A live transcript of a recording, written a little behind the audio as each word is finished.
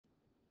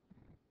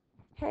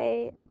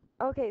Hey,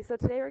 okay, so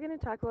today we're going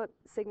to talk about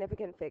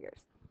significant figures.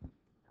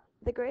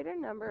 The greater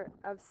number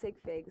of sig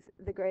figs,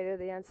 the greater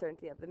the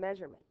uncertainty of the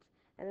measurement.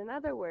 And in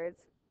other words,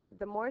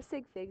 the more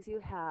sig figs you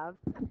have,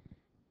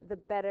 the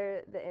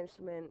better the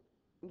instrument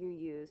you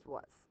used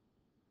was.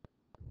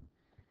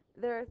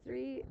 There are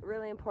three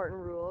really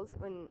important rules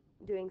when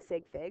doing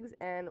sig figs,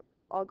 and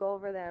I'll go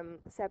over them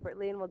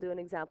separately and we'll do an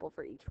example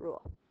for each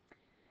rule.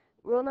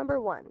 Rule number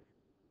 1.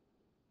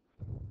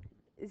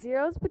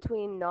 Zeros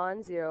between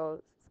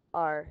non-zeros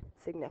are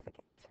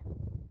significant.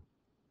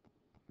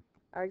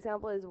 Our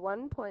example is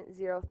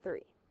 1.03.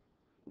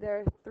 There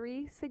are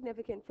three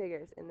significant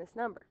figures in this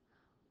number: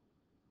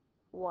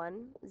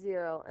 1,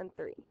 0, and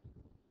 3.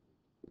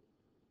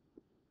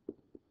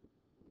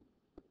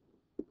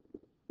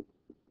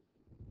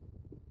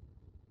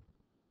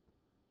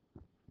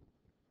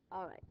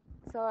 Alright,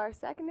 so our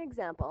second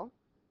example,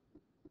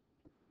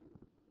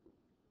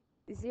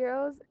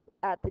 zeros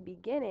at the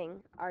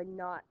beginning are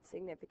not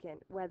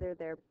significant whether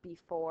they're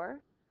before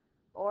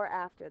or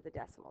after the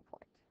decimal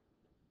point.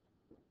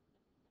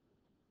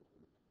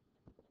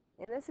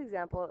 In this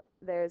example,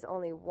 there's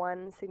only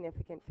one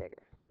significant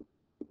figure.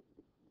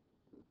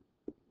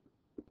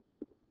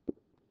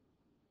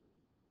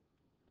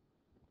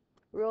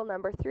 Rule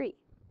number 3.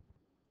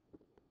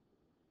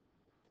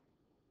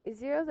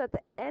 Zeros at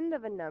the end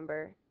of a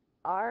number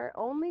are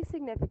only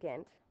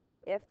significant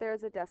if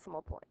there's a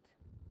decimal point.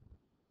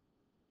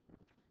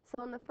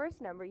 So in the first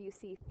number, you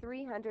see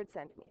 300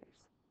 centimeters.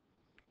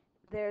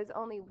 There's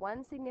only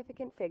one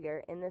significant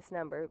figure in this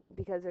number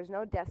because there's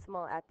no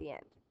decimal at the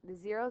end. The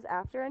zeros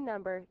after a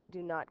number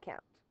do not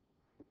count.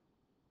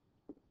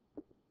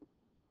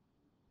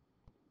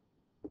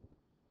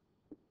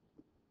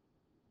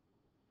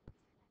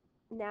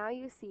 Now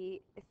you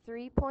see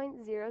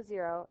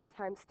 3.00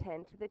 times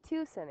 10 to the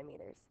 2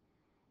 centimeters.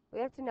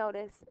 We have to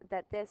notice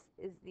that this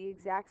is the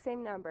exact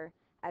same number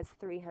as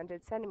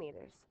 300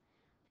 centimeters.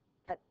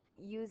 But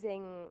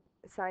using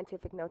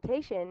scientific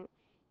notation,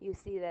 you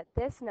see that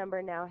this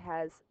number now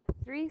has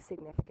three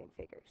significant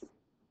figures.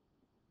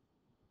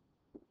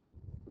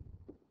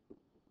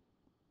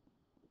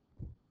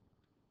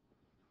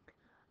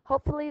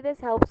 Hopefully this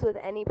helps with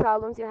any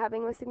problems you're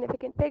having with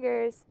significant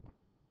figures.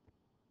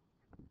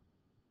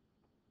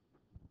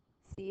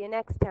 See you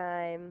next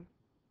time.